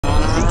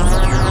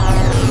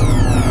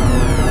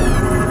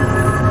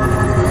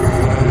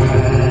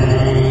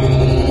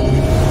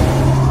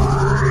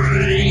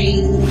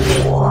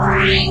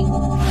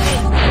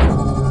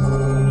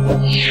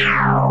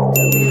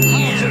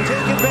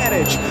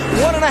advantage.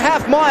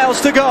 1.5 miles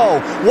to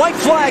go. White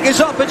flag is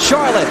up at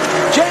Charlotte.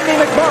 Jamie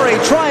McMurray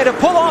trying to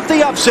pull off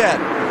the upset.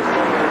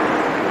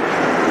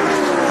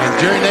 And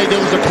Jerry Nadeau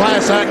was a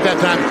class act that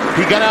time.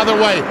 He got out of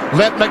the way.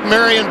 Let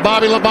McMurray and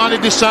Bobby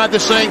Labonte decide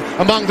this thing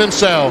among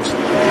themselves.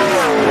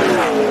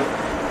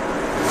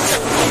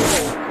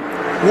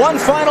 One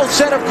final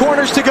set of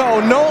corners to go.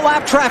 No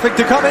lap traffic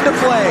to come into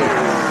play.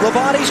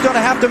 Labonte's going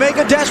to have to make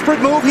a desperate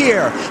move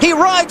here. He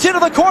rides into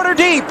the corner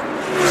deep.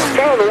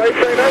 Come on, the race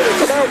ain't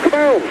over. Come on, come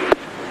on.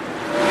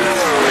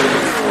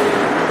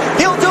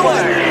 He'll do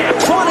it.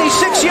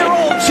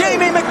 26-year-old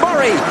Jamie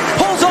McMurray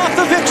pulls off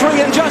the victory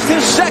in just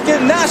his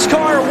second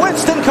NASCAR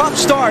Winston Cup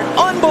start.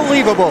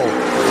 Unbelievable.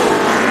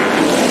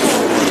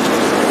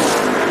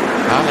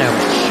 I am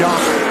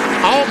shocked.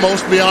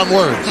 Almost beyond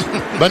words,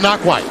 but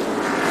not quite.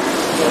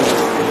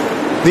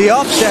 The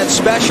upset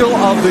special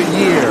of the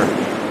year.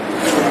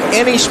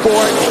 Any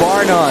sport,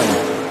 bar none.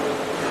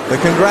 The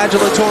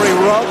congratulatory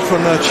rub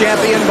from the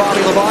champion,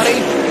 Bobby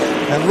Labonte.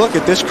 And look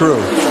at this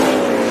crew.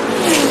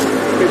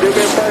 Hey, do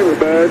me a favor,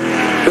 bud.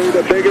 Do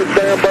the biggest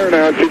damn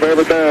burnout you've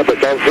ever done, but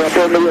don't jump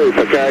on the roof,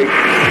 okay?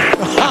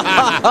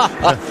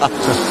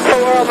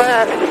 Hello,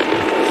 man.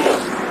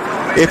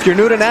 If you're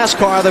new to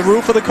NASCAR, the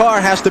roof of the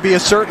car has to be a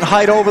certain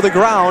height over the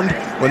ground.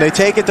 When they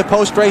take it to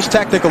post-race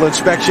technical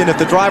inspection, if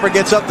the driver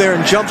gets up there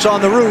and jumps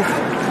on the roof,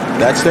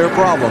 that's their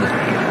problem.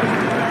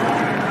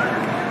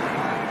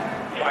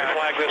 White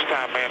flag this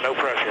time, man. No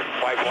pressure.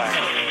 White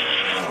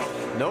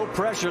flag. No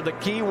pressure, the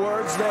key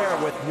words there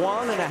with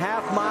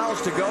 1.5 miles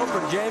to go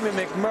for Jamie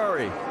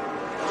McMurray.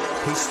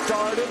 He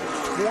started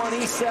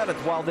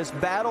 27th while this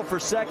battle for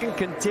second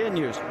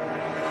continues.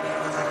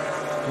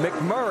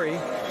 McMurray,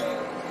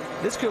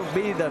 this could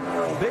be the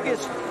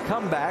biggest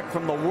comeback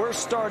from the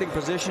worst starting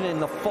position in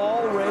the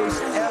fall race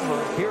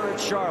ever here at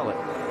Charlotte.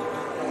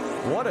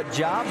 What a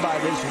job by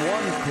this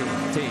one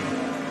team.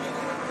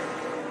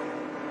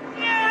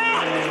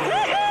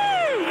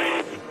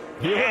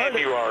 And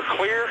you are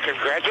clear.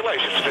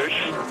 Congratulations,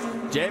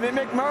 dude. Jamie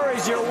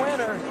McMurray's your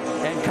winner.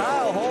 And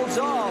Kyle holds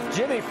off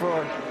Jimmy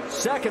for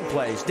second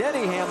place.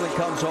 Denny Hamlin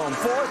comes home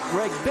fourth.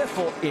 Greg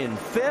Biffle in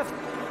fifth.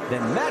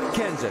 Then Matt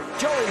Kenseth,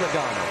 Joey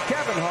Logano,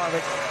 Kevin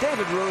Harvick,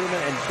 David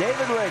Ruderman, and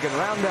David Reagan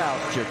round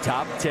out your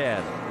top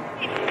 10.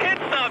 Pit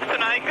stops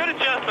tonight. Good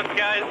adjustments,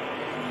 guys.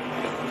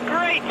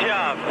 Great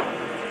job.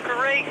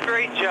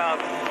 Great job.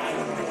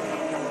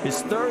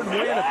 His third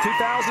win of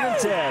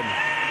 2010.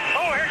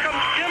 Oh, here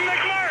comes Jim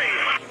McMurray.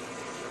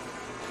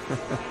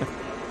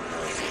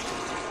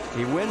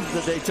 He wins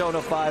the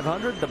Daytona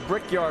 500, the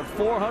Brickyard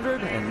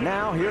 400, and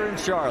now here in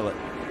Charlotte.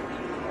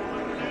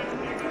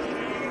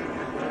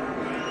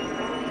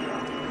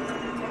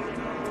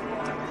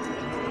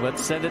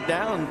 Let's send it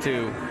down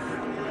to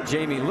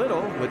Jamie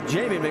Little with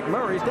Jamie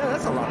McMurray's.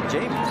 That's a lot of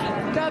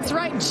Jamies. That's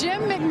right.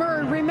 Jim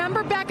McMurray.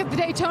 Remember back at the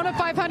Daytona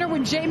 500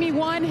 when Jamie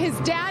won? His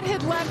dad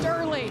had left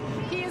early.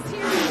 He is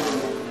here.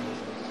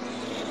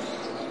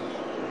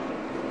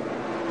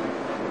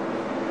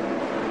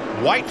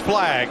 White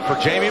flag for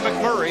Jamie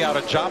McMurray out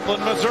of Joplin,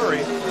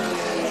 Missouri.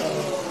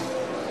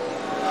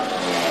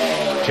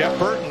 Jeff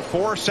Burton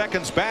 4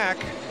 seconds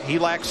back. He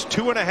lacks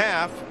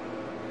 2.5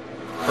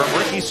 from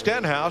Ricky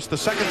Stenhouse, the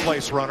second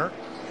place runner,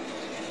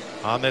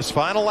 on this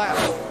final lap.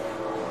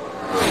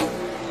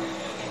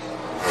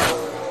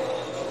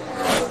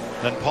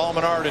 Then Paul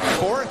Menard in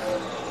fourth.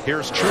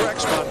 Here's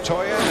Truex,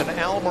 Montoya, and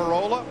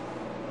Almirola,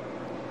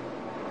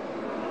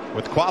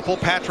 with Quapple,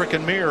 Patrick,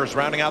 and Mears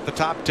rounding out the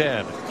top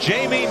 10.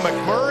 Jamie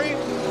McMurray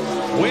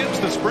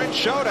wins the sprint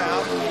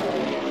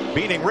showdown,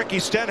 beating Ricky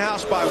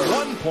Stenhouse by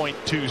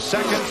 1.2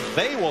 seconds.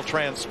 They will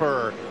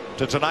transfer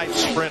to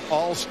tonight's sprint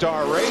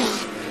all-star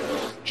race.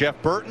 Jeff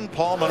Burton,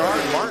 Paul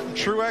Menard, Martin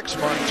Truex,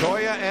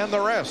 Montoya, and the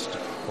rest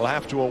will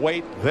have to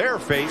await their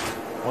fate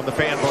when the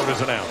fan vote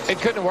is announced. It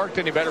couldn't have worked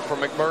any better for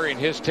McMurray and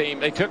his team.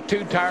 They took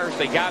 2 tires.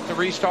 They got the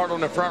restart on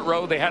the front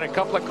row. They had a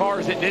couple of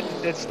cars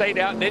that stayed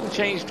out and didn't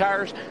change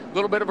tires. A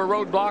little bit of a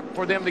roadblock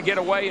for them to get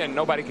away, and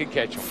nobody could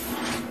catch them.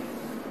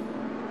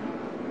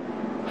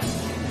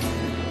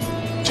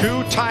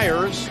 2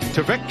 tires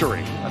to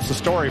victory. That's the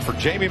story for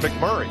Jamie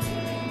McMurray.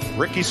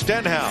 Ricky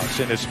Stenhouse,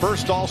 in his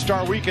first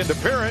All-Star Weekend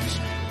appearance,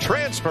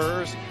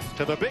 transfers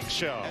to the big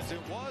show. As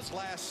it was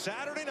last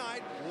Saturday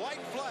night,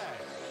 white flag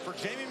for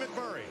Jamie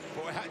McMurray.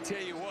 Boy, I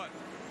tell you what,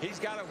 he's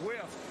got a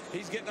whiff.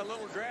 He's getting a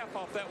little draft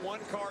off that one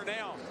car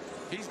now.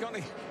 He's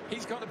gonna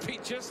be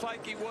just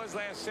like he was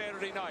last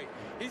Saturday night.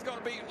 He's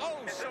gonna be oh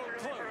so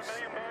close.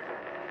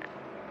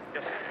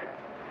 Yes.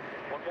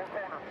 One more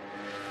corner.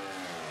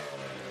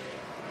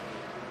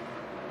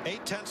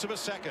 0.8 of a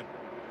second.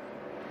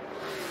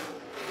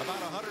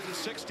 About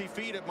 160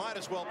 feet. It might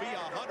as well be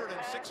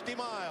 160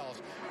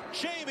 miles.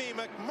 Jamie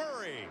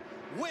McMurray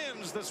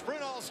wins the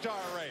Sprint All-Star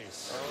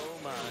race. Oh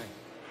my.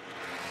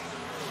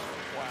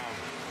 Wow.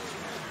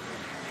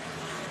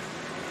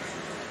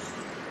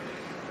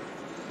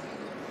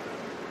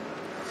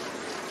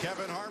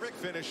 Kevin Harvick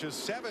finishes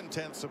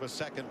 0.7 of a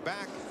second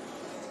back.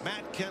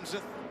 Matt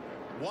Kenseth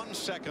 1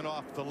 second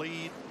off the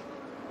lead.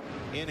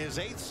 in his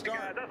 8th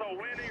start. That's a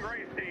winning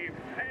race, Steve.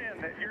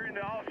 And you're in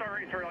the All-Star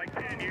race for like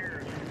 10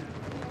 years.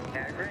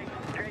 Yeah, great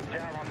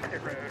job on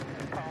pit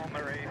road, calling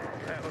the race.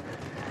 That was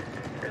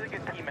really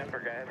good team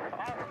effort, guys.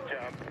 Awesome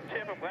job.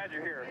 Chip, I'm glad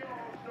you're here.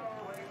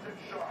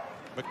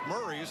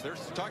 McMurray's, they're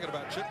talking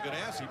about Chip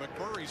Ganassi.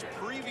 McMurray's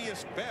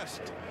previous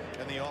best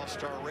in the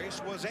All-Star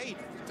race was 8th.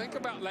 Think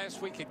about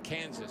last week at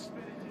Kansas.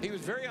 He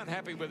was very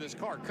unhappy with his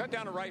car. Cut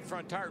down the right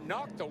front tire,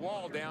 knocked the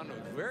wall down, was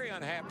very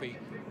unhappy.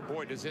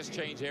 Boy, does this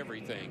change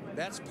everything.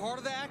 That's part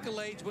of the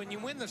accolades. When you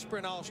win the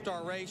Sprint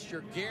All-Star race,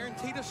 you're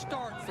guaranteed a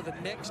start for the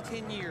next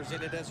 10 years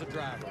in it as a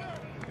driver.